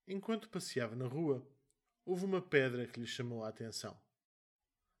Enquanto passeava na rua, houve uma pedra que lhe chamou a atenção.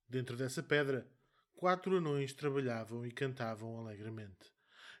 Dentro dessa pedra, 4 anões trabalhavam e cantavam alegremente.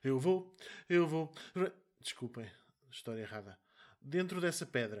 Eu vou, eu vou. Desculpem, história errada. Dentro dessa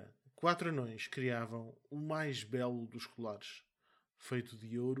pedra, 4 anões criavam o mais belo dos colares, feito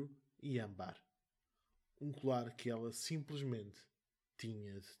de ouro e âmbar. Um colar que ela simplesmente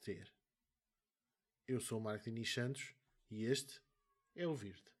tinha de ter. Eu sou o Marco Diniz Santos e este é o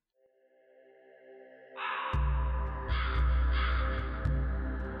Virte.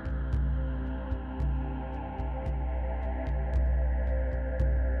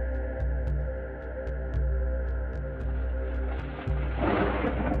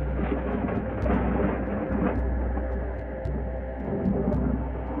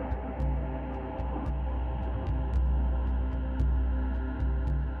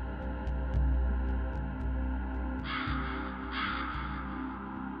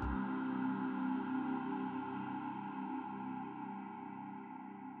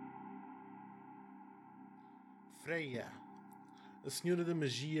 Freya, a senhora da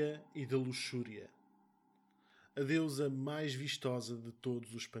magia e da luxúria, a deusa mais vistosa de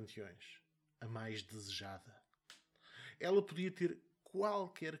todos os panteões, a mais desejada. Ela podia ter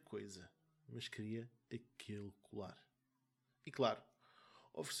qualquer coisa, mas queria aquele colar. E claro,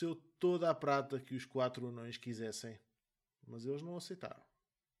 ofereceu toda a prata que os 4 anões quisessem, mas eles não aceitaram.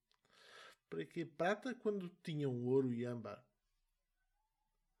 Para que prata quando tinham ouro e âmbar?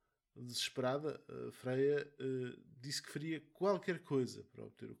 Desesperada, Freya disse que faria qualquer coisa para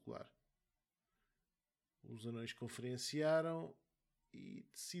obter o colar. Os anões conferenciaram e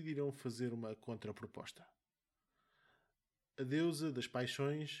decidiram fazer uma contraproposta. A deusa das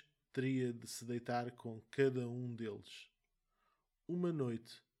paixões teria de se deitar com cada um deles. Uma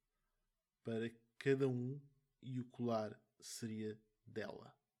noite para cada um e o colar seria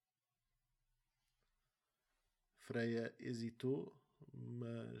dela. Freya hesitou,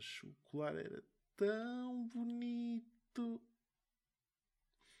 mas o colar era tão bonito.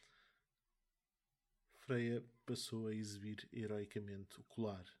 Freya passou a exibir heroicamente o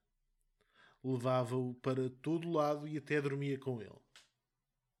colar. Levava-o para todo lado e até dormia com ele.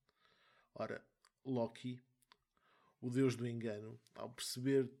 Ora, Loki, o deus do engano, ao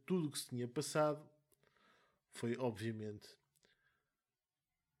perceber tudo o que se tinha passado, foi, obviamente,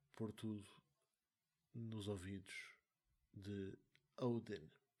 pôr tudo nos ouvidos de Odin,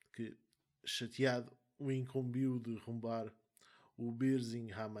 que, chateado, o incumbiu de roubar o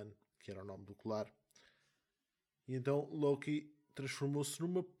Birsinhaman, que era o nome do colar. E então Loki transformou-se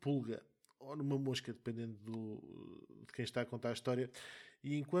numa pulga, ou numa mosca, dependendo de quem está a contar a história,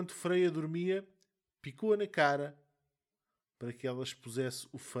 e enquanto Freya dormia, picou-a na cara para que ela expusesse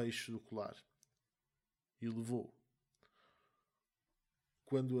o fecho do colar. E levou.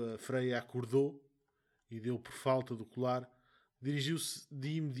 Quando a Freya acordou e deu por falta do colar, dirigiu-se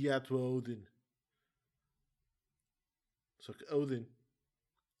de imediato a Odin. Só que Odin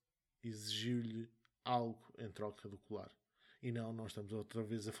exigiu-lhe algo em troca do colar. E não estamos outra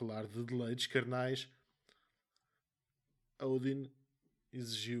vez a falar de deleites carnais. Odin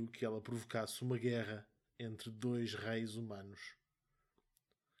exigiu que ela provocasse uma guerra entre 2 reis humanos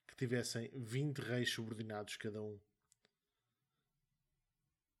que tivessem 20 reis subordinados cada um.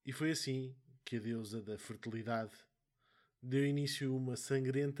 E foi assim que a deusa da fertilidade deu início a uma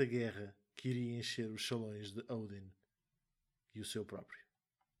sangrenta guerra que iria encher os salões de Odin e o seu próprio.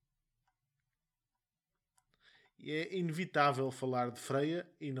 E é inevitável falar de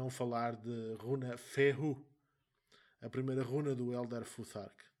Freya e não falar de runa Ferru, a primeira runa do Eldar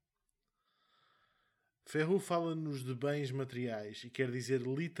Futhark. Ferru fala-nos de bens materiais e quer dizer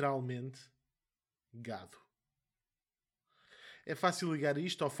literalmente gado. É fácil ligar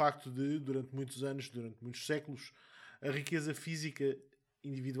isto ao facto de, durante muitos anos, durante muitos séculos, a riqueza física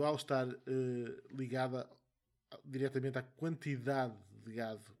individual estar ligada diretamente à quantidade de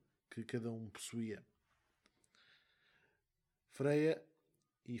gado que cada um possuía. Freya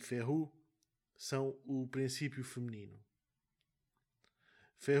e Ferru são o princípio feminino.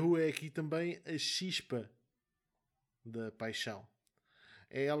 Ferru é aqui também a chispa da paixão.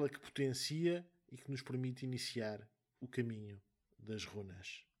 É ela que potencia e que nos permite iniciar o caminho das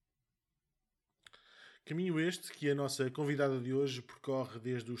runas. Caminho este que a nossa convidada de hoje percorre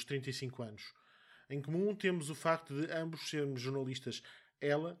desde os 35 anos. Em comum temos o facto de ambos sermos jornalistas,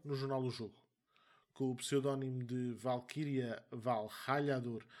 ela no jornal O Jogo. Com o pseudónimo de Valkyria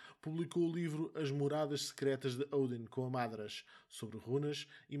Valhalla, publicou o livro As Moradas Secretas de Odin, com Amadras, sobre runas,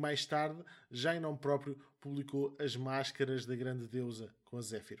 e mais tarde, já em nome próprio, publicou As Máscaras da Grande Deusa, com a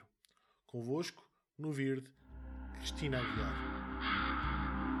Zéfiro. Convosco, no Virde, Cristina Aguiar.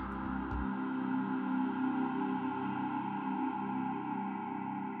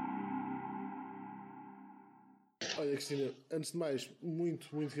 Olha, Cristina, antes de mais,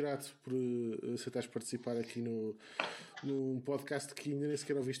 muito, muito grato por aceitares participar aqui num podcast que ainda nem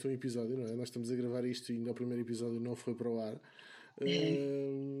sequer ouviste um episódio, não é? Nós estamos a gravar isto e ainda o primeiro episódio não foi para o ar.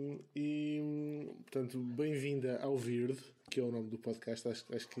 Portanto, bem-vinda ao Verde, que é o nome do podcast.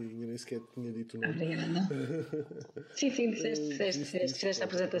 Acho que ainda nem sequer tinha dito o nome. Obrigada. Sim, fizeste esta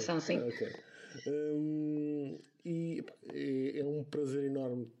apresentação, sim. Ok. E é um prazer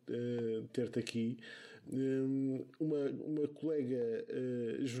enorme ter-te aqui. Uma colega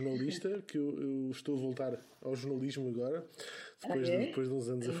jornalista, que eu estou a voltar ao jornalismo agora, depois de uns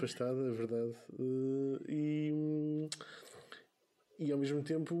anos afastada, é verdade. E ao mesmo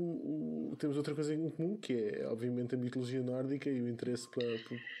tempo temos outra coisa em comum, que é obviamente a mitologia nórdica e o interesse por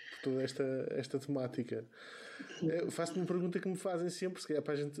toda esta temática. Faço-te uma pergunta que me fazem sempre, se calhar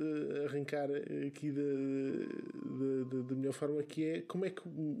para a gente arrancar aqui da melhor forma, que é: como é que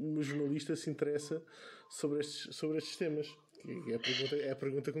uma jornalista se interessa sobre estes temas? É a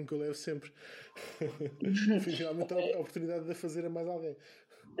pergunta com que eu levo sempre. Finalmente a oportunidade de a fazer a mais alguém.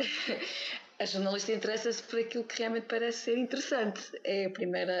 A jornalista interessa-se por aquilo que realmente parece ser interessante. É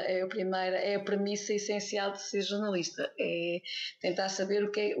a premissa essencial de ser jornalista. É tentar saber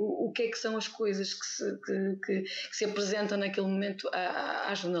o que é que são as coisas que se apresentam naquele momento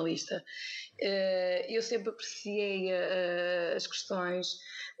à jornalista. Eu sempre apreciei as questões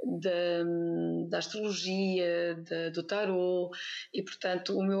da astrologia, do tarot, e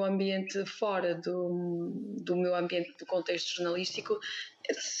portanto o meu ambiente fora do meu ambiente do contexto jornalístico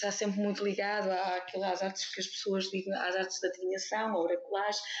está sempre muito ligado às artes que as pessoas ligam, às artes da adivinhação, à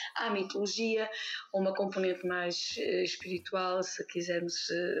oraculagem, à mitologia, ou uma componente mais espiritual, se quisermos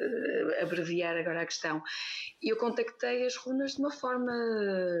abreviar agora a questão. E eu contactei as runas de uma forma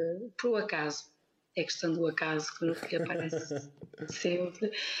por acaso. É questão do acaso que aparece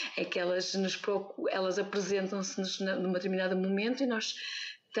sempre, é que elas apresentam-se num determinado momento e nós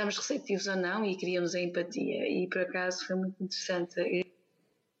estamos receptivos ou não e criamos a empatia, e por acaso foi muito interessante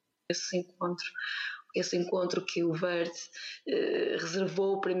esse encontro que o Verde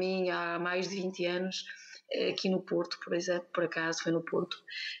reservou para mim há mais de 20 anos, aqui no Porto, por exemplo, por acaso foi no Porto,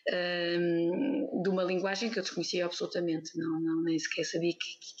 de uma linguagem que eu desconhecia absolutamente, nem sequer sabia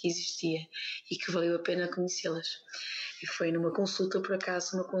que existia e que valeu a pena conhecê-las. E foi numa consulta, por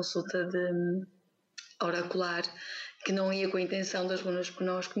acaso, uma consulta de oracular, que não ia com a intenção das runas, porque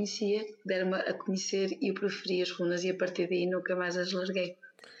não as conhecia, deram-me a conhecer e eu preferi as runas, e a partir daí nunca mais as larguei.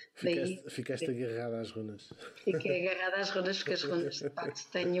 Ficaste agarrada às runas. Fiquei agarrada às runas, porque as runas de facto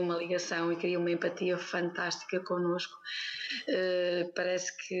têm uma ligação e criam uma empatia fantástica connosco.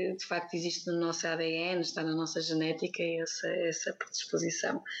 Parece que de facto existe no nosso ADN, está na nossa genética essa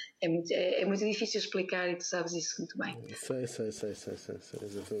predisposição. É muito difícil explicar e tu sabes isso muito bem. Sei,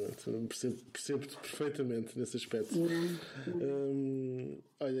 exatamente. Percebo-te perfeitamente nesse aspecto.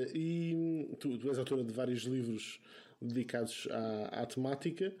 Olha, e tu és autora de vários livros dedicados à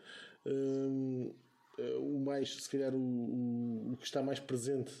temática. Se calhar o que está mais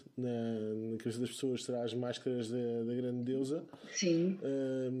presente na cabeça das pessoas será As Máscaras da Grande Deusa. Sim.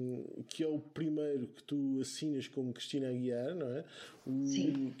 Que é o primeiro que tu assinas como Cristina Aguiar, não é?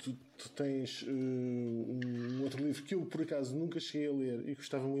 Sim. Tu tens um outro livro que eu por acaso nunca cheguei a ler e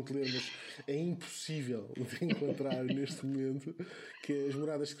gostava muito de ler, mas é impossível de encontrar neste momento, que é As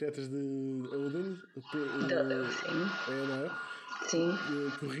Moradas Secretas de Odin. Sim. Não é? Sim.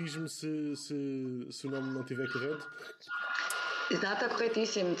 Corrige-me se o nome não estiver correto. Está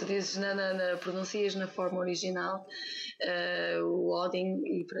corretíssimo. Tu dizes, pronuncias na forma original o Odin,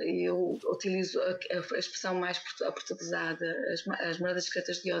 e eu utilizo a expressão mais aportuguesada, as Moradas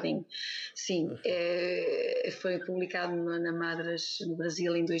Secretas de Odin. Sim, foi publicado na Madras, no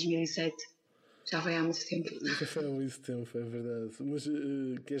Brasil, em 2007. Já vai há muito tempo. Já foi há muito tempo, é verdade. Mas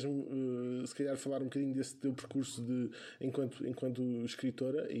queres-me, se calhar, falar um bocadinho desse teu percurso enquanto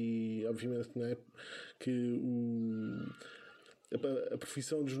escritora? E obviamente, não é, que a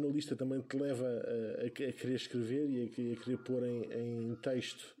profissão de jornalista também te leva a querer escrever e a querer pôr em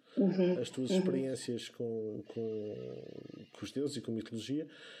texto as tuas experiências com os deuses e com a mitologia.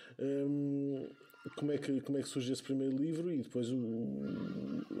 Como é que surge esse primeiro livro, e depois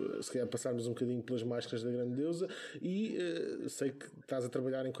se calhar passarmos um bocadinho pelas Máscaras da Grande Deusa, e sei que estás a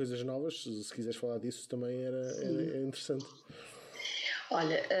trabalhar em coisas novas, se quiseres falar disso também era interessante.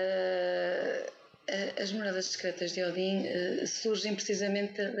 Olha, as Moradas Secretas de Odin surgem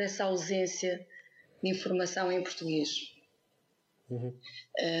precisamente dessa ausência de informação em português.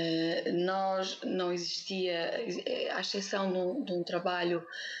 Nós não existia, à exceção de um trabalho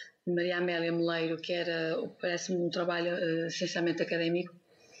de Maria Amélia Meleiro, que era, parece-me, um trabalho essencialmente académico,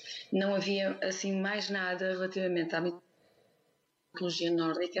 não havia assim mais nada relativamente à mitologia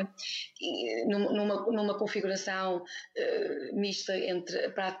nórdica, numa configuração mista entre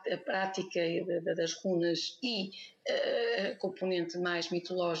a prática das runas e a componente mais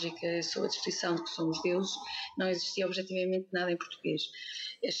mitológica sobre a descrição de que são os deuses, não existia objetivamente nada em português.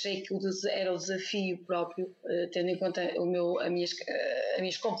 Achei que era o desafio próprio, tendo em conta as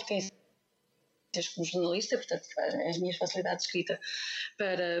minhas competências como jornalista, portanto, as minhas facilidades de escrita,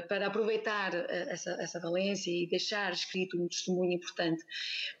 para aproveitar essa valência e deixar escrito um testemunho importante,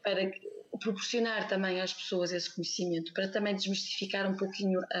 para proporcionar também às pessoas esse conhecimento, para também desmistificar um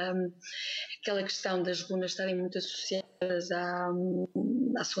pouquinho aquela questão das runas estarem muito associadas à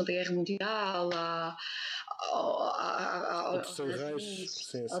Segunda Guerra Mundial, ao Terceiro Reich,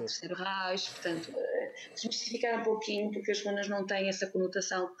 ao Terceiro Reich, portanto, desmistificar um pouquinho, porque as runas não têm essa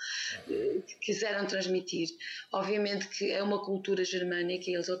conotação que quiseram transmitir. Obviamente que é uma cultura germânica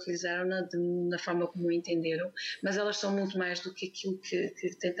e eles utilizaram-na na forma como entenderam, mas elas são muito mais do que aquilo que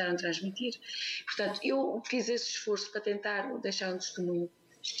tentaram transmitir. Portanto, eu fiz esse esforço para tentar deixar um testemunho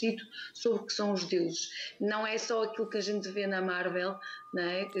escrito sobre o que são os deuses. Não é só aquilo que a gente vê na Marvel, não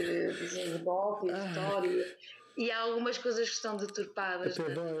é? De Bob e de Thor e há algumas coisas que estão deturpadas.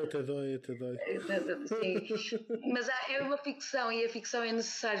 Até dói. Sim, mas é uma ficção e a ficção é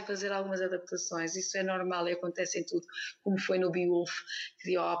necessário fazer algumas adaptações, isso é normal e acontece em tudo, como foi no Beowulf,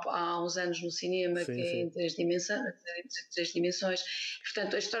 que deu há uns anos no cinema, que é em 3 dimensões.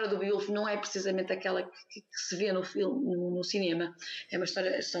 Portanto, a história do Beowulf não é precisamente aquela que se vê no filme, no cinema, é uma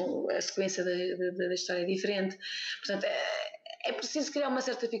história, a sequência da história é diferente, portanto é preciso criar uma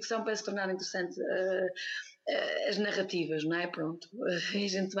certa ficção para se tornar interessante as narrativas, não é? Pronto, a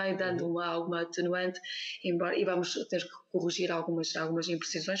gente vai dando alguma atenuante, e vamos ter que corrigir algumas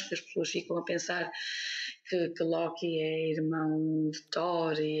imprecisões, porque as pessoas ficam a pensar que Loki é irmão de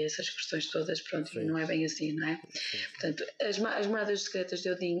Thor e essas questões todas, pronto, e não é bem assim, não é? Portanto, As Moradas Secretas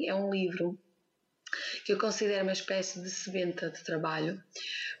de Odin é um livro que eu considero uma espécie de sebenta de trabalho,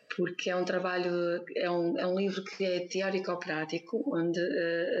 porque é um trabalho, é um livro que é teórico-prático, onde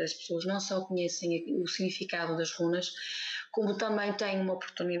as pessoas não só conhecem o significado das runas, como também têm uma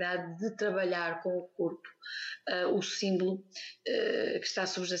oportunidade de trabalhar com o corpo o símbolo que está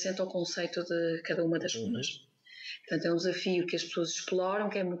subjacente ao conceito de cada uma das runas. Portanto, é um desafio que as pessoas exploram,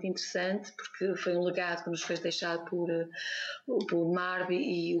 que é muito interessante, porque foi um legado que nos foi deixado por Marby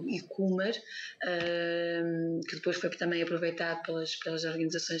e Kumar, que depois foi também aproveitado pelas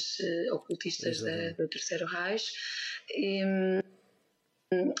organizações ocultistas do Terceiro Reich, e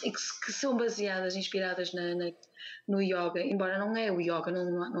que são baseadas, inspiradas no yoga, embora não é o yoga,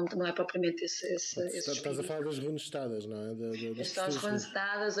 não é propriamente esse Estás a falar das runestadas, não é? São as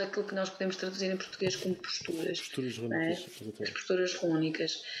runestadas, aquilo que nós podemos traduzir em português como posturas. Posturas rúnicas. As posturas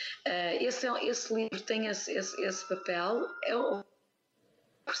rúnicas. Esse livro tem esse papel, é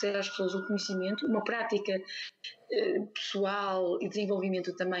oferecer às pessoas o conhecimento, uma prática pessoal e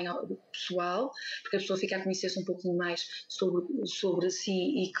desenvolvimento também pessoal, porque a pessoa fica a conhecer-se um pouquinho mais sobre si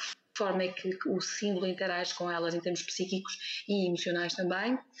e que forma é que o símbolo interage com elas em termos psíquicos e emocionais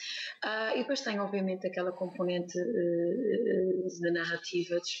também. E depois tem obviamente aquela componente da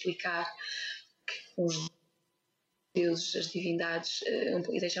narrativa, de explicar os deuses, as divindades,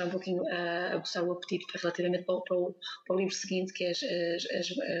 e deixar um pouquinho aguçar o apetite relativamente para o livro seguinte, que é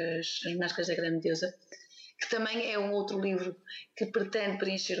as Máscaras da Grande Deusa, que também é um outro livro que pretende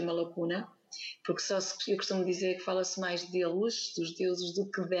preencher uma lacuna, porque eu costumo dizer que fala-se mais deles, dos deuses, do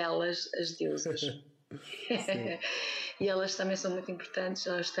que delas, as deusas. E elas também são muito importantes,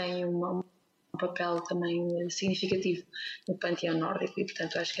 elas têm um papel também significativo no panteão nórdico e,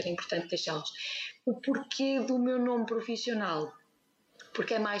 portanto, acho que era importante deixá-los. O porquê do meu nome profissional?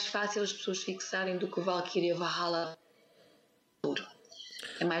 Porque é mais fácil as pessoas fixarem do que Valkyria Valhalla.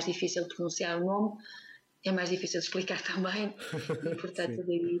 É mais difícil de pronunciar o nome, é mais difícil de explicar também, e portanto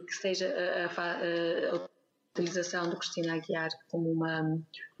daí que seja a utilização do Cristina Aguiar como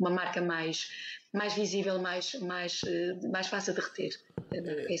uma marca mais visível, mais fácil de reter,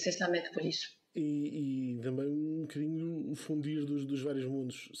 é essencialmente por isso. E também um bocadinho o fundir dos vários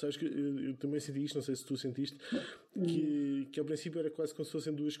mundos. Sabes que eu também senti isto, não sei se tu sentiste, que ao princípio era quase como se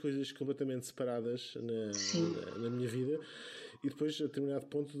fossem duas coisas completamente separadas na minha vida, e depois a determinado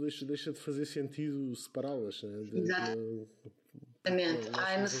ponto deixa de fazer sentido separá-las. Exatamente.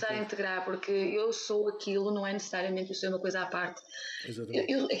 É necessário integrar, porque eu sou aquilo, não é necessariamente isso é uma coisa à parte.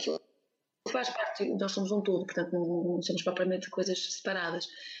 Exatamente. Aquilo faz parte, nós somos um todo, portanto não somos propriamente coisas separadas.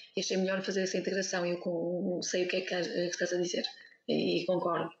 E achei melhor fazer essa integração. Eu sei o que é que estás a dizer e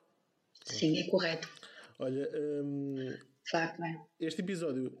concordo. Sim, é correto. Olha, Facto, é. este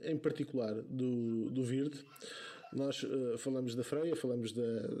episódio em particular do Verde, nós falamos da Freia, falamos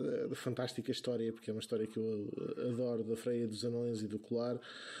da fantástica história, porque é uma história que eu adoro, da Freia dos Anões e do Colar.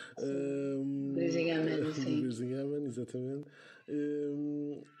 Birmingham, exatamente.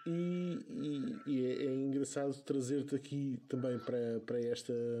 E é engraçado trazer-te aqui também para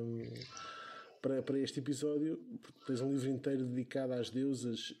este episódio, porque tens um livro inteiro dedicado às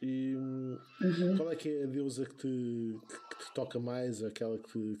deusas. E qual é que é a deusa que te toca mais? Aquela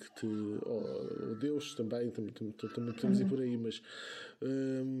que te. Ou Deus também podemos ir por aí, mas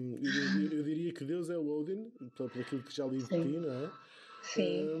eu diria que Deus é o Odin, pelo aquilo que já li de ti, não é?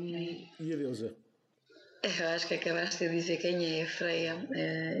 Sim. E a deusa? Eu acho que acabaste de dizer quem é a Freia.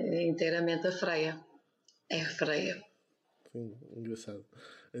 É inteiramente a Freia. É a Freia. Sim, engraçado.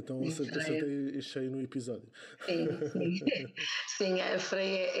 Então acertei cheio no episódio. Sim. Sim, a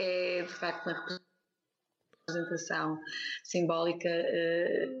Freia é de facto uma representação simbólica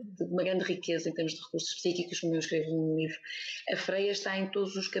de uma grande riqueza em termos de recursos psíquicos, como eu escrevo no livro. A Freia está em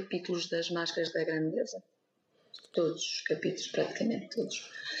todos os capítulos das Máscaras da Grandeza. Todos os capítulos, praticamente todos.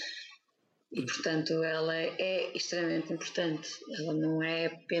 E, portanto, ela é extremamente importante. Ela não é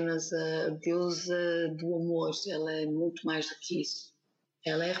apenas a deusa do amor, ela é muito mais do que isso.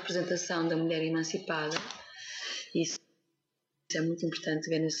 Ela é a representação da mulher emancipada. Isso é muito importante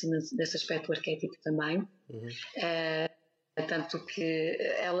ver nesse aspecto do arquétipo também. Tanto que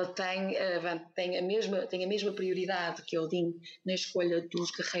ela tem a mesma prioridade que Odin na escolha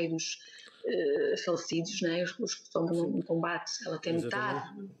dos guerreiros falecidos, né? Os que estão no combate. Ela tem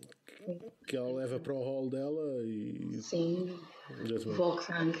metade. Que ela leva para o rol dela e... Sim,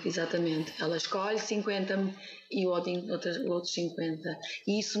 Volkswagen, exatamente. Ela escolhe 50 e o Odin outros 50.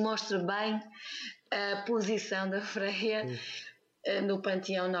 E isso mostra bem a posição da Freia no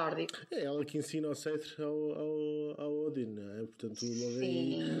panteão nórdico. É ela que ensina o cetro ao Odin, não é? Portanto,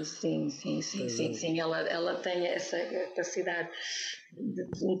 sim. Ela tem essa capacidade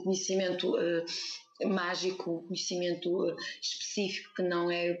de um conhecimento mágico, um conhecimento específico que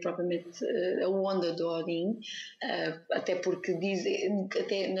não é propriamente a onda do Odin, até porque dizem,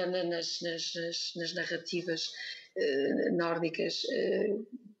 até nas narrativas nórdicas,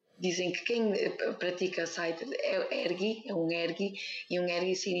 dizem que quem pratica Saitr é ergi, e um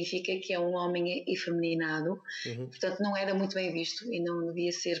ergi significa que é um homem efeminado, portanto não era muito bem visto e não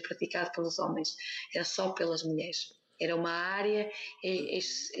devia ser praticado pelos homens, era só pelas mulheres. Era uma área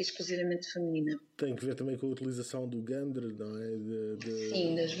exclusivamente feminina. Tem que ver também com a utilização do Gandr, não é?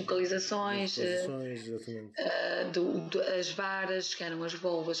 Sim, das vocalizações, exatamente. As varas, que eram as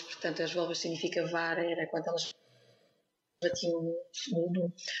volvas, portanto as volvas significa vara, era quando elas batiam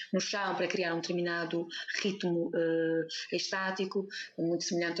no chão para criar um determinado ritmo estático, muito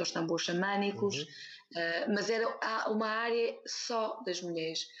semelhante aos tambores xamânicos, mas era uma área só das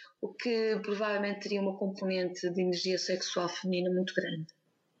mulheres, o que provavelmente teria uma componente de energia sexual feminina muito grande.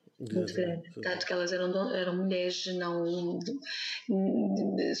 Muito grande, tanto que elas eram mulheres não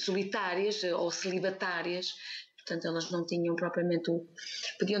solitárias ou celibatárias. Portanto, elas não tinham propriamente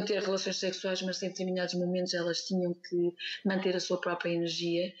podiam ter relações sexuais, mas em determinados momentos elas tinham que manter a sua própria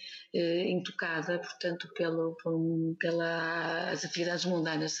energia intocada, portanto, pelas atividades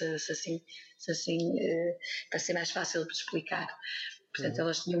mundanas, se assim para ser mais fácil de explicar. Portanto,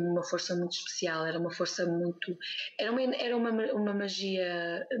 elas tinham uma força muito especial, era uma força muito... Era uma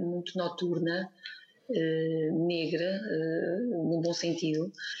magia muito noturna, negra, num bom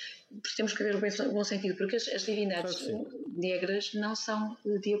sentido. Temos que ver o bom sentido, porque as divindades negras não são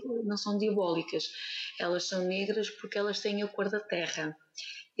diabólicas. Elas são negras porque elas têm a cor da terra.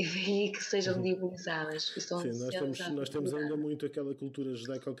 E daí que sejam diabolizadas. Sim, nós temos ainda muito aquela cultura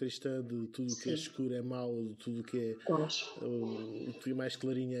judaico-cristã de tudo o que é escuro é mau, de tudo o que é o que é mais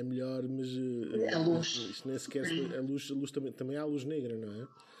clarinho é melhor, mas a luz. Isto nem sequer a luz também há a luz negra, não é?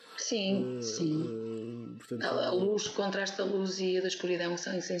 Sim. Portanto, a luz, o contraste da luz e da escuridão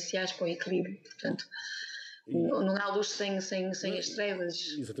são essenciais para o equilíbrio, portanto não há luz sem as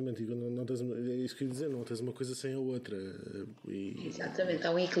trevas. Exatamente, não tens, é isso que eu ia dizer, não tens uma coisa sem a outra. Exatamente,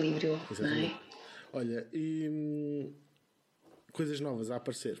 há um equilíbrio, não é? Olha, e coisas novas a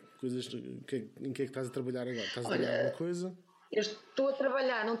aparecer, em que é que estás a trabalhar agora? Estás a trabalhar alguma coisa? Eu estou a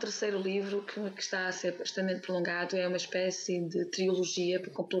trabalhar num terceiro livro que está a ser bastante prolongado, é uma espécie de trilogia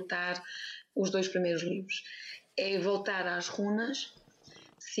para completar os 2 primeiros livros. É voltar às runas,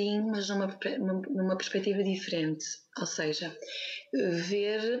 sim, mas numa perspectiva diferente, ou seja,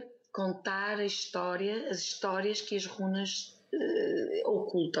 contar as histórias que as runas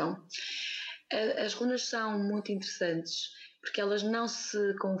ocultam. As runas são muito interessantes porque elas não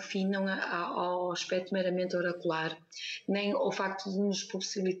se confinam ao aspecto meramente oracular, nem ao facto de nos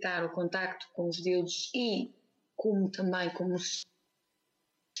possibilitar o contacto com os deuses e como também como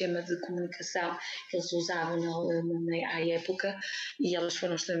sistema de comunicação que eles usavam à época, e elas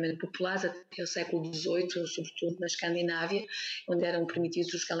foram extremamente populares até o século XVIII, sobretudo na Escandinávia, onde eram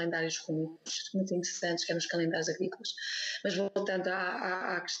permitidos os calendários comuns, muito interessantes, que eram os calendários agrícolas. Mas voltando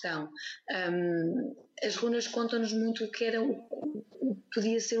à questão, as runas contam-nos muito o que era, o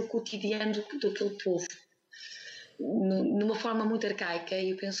podia ser o cotidiano daquele povo. Numa forma muito arcaica,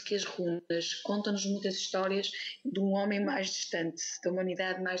 e eu penso que as runas contam-nos muitas histórias de um homem mais distante, da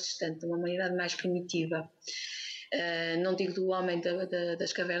humanidade mais distante, de uma humanidade mais primitiva. Não digo do homem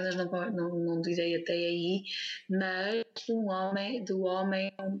das cavernas, não direi até aí, mas do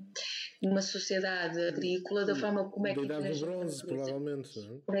homem numa sociedade agrícola, da forma como é que... Da Idade do Bronze, provavelmente.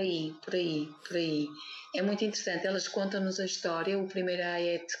 Não é? Por aí. É muito interessante, elas contam-nos a história, o primeiro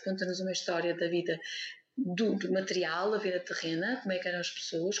Ayet conta-nos uma história da vida do material, a vida terrena, como é que eram as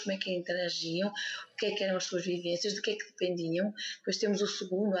pessoas, como é que interagiam, o que é que eram as suas vivências, de que é que dependiam. Depois temos o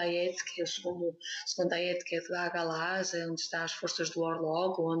segundo Ayet, que é o segundo Ayet, que é de Agalaz, onde estão as forças do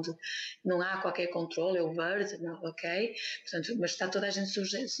Orlog, onde não há qualquer controle, é o verde, não, ok? Portanto, mas está toda a gente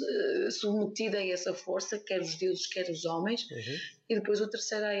submetida a essa força, quer os deuses, quer os homens. E depois o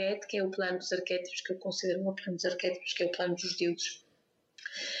terceiro Ayet, que é o plano dos arquétipos, que eu considero o plano dos arquétipos, que é o plano dos deuses,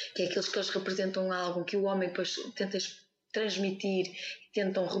 que é aqueles que eles representam algo que o homem depois tenta transmitir e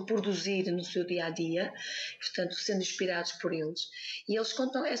tentam reproduzir no seu dia-a-dia, portanto, sendo inspirados por eles. E eles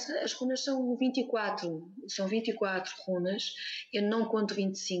contam, as runas são 24 runas, eu não conto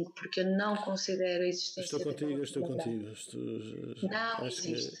 25, porque eu não considero a existência... Estou contigo. Não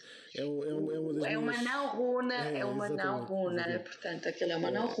existe. É uma das é uma minhas... não runa, é uma não runa, exatamente. Portanto, aquilo é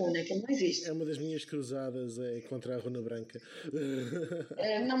uma não runa, aquilo não existe. É uma das minhas cruzadas contra a runa branca.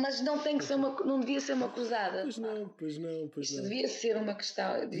 Não, mas não tem que ser não devia ser uma cruzada. Pois não. Isto devia ser uma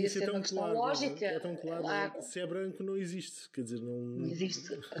questão, claro, lógica. É tão claro, se é branco não existe, quer dizer, não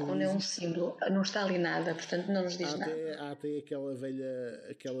existe. A runa é um símbolo, não está ali nada, portanto não nos diz nada. Há até aquela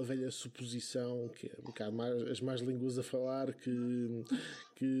velha suposição que é um bocado as más línguas a falar que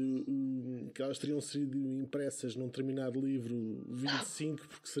elas teriam sido impressas num determinado livro 25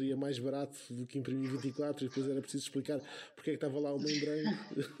 porque seria mais barato do que imprimir 24 e depois era preciso explicar porque é que estava lá uma em branco.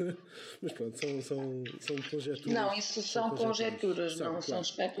 Mas pronto, são conjecturas. Não, isso são conjecturas, não, claro.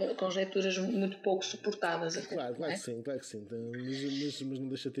 São conjecturas muito pouco suportadas. Claro que sim. Mas não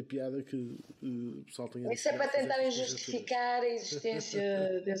deixa de ter piada que o pessoal tenha... Isso é para tentarem justificar a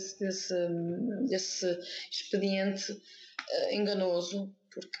existência desse expediente enganoso,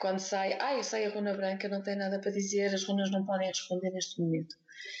 porque quando sai a runa branca, não tem nada para dizer, as runas não podem responder neste momento.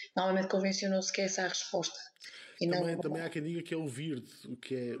 Normalmente convencionou-se que essa é a resposta. E também há quem diga que é o verde, o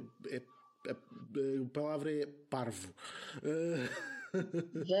que a palavra é parvo.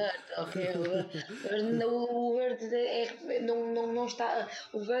 Ok. O verde não está.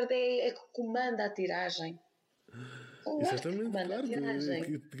 O verde é que comanda a tiragem. Exatamente, claro.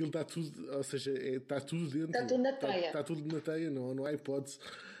 Aquilo está tudo, ou seja, está tudo dentro. Está tudo na teia. Está tudo na teia, não há hipótese.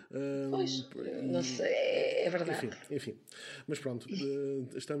 Pois, não sei, é verdade. Enfim. Mas pronto,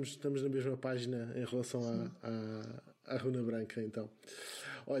 estamos na mesma página em relação à runa branca, então.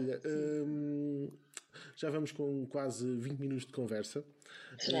 Olha, já vamos com quase 20 minutos de conversa.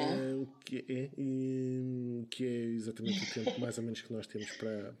 Que é exatamente o tempo mais ou menos que nós temos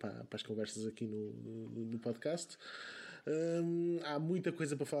para as conversas aqui no podcast. Há muita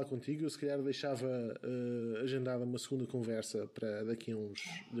coisa para falar contigo. Eu se calhar deixava agendada uma segunda conversa para daqui a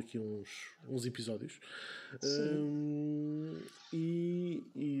uns episódios.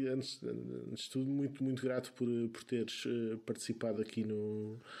 E antes de tudo, muito, muito grato por teres participado aqui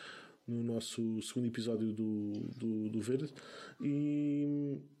no nosso segundo episódio do Verde,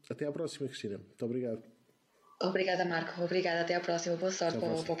 e até à próxima, Cristina. Muito obrigado. Obrigada, Marco. Obrigada. Até à próxima. Boa sorte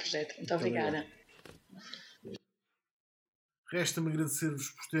para o projeto. Muito obrigada. Resta-me agradecer-vos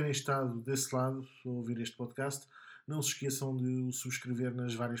por terem estado desse lado a ouvir este podcast. Não se esqueçam de o subscrever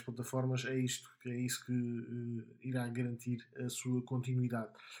nas várias plataformas. É isso que irá garantir a sua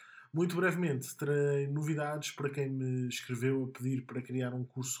continuidade. Muito brevemente terei novidades para quem me escreveu a pedir para criar um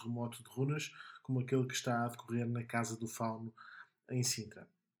curso remoto de runas, como aquele que está a decorrer na Casa do Fauno, em Sintra.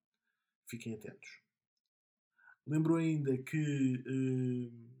 Fiquem atentos. Lembro ainda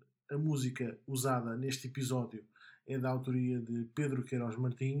que a música usada neste episódio é da autoria de Pedro Queiroz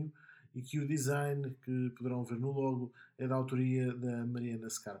Martinho e que o design que poderão ver no logo é da autoria da Mariana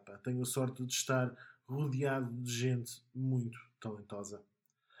Scarpa. Tenho a sorte de estar rodeado de gente muito talentosa.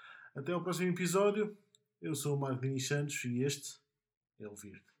 Até ao próximo episódio Eu sou o Marco Diniz Santos e este é o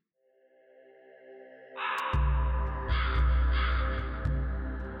Verde.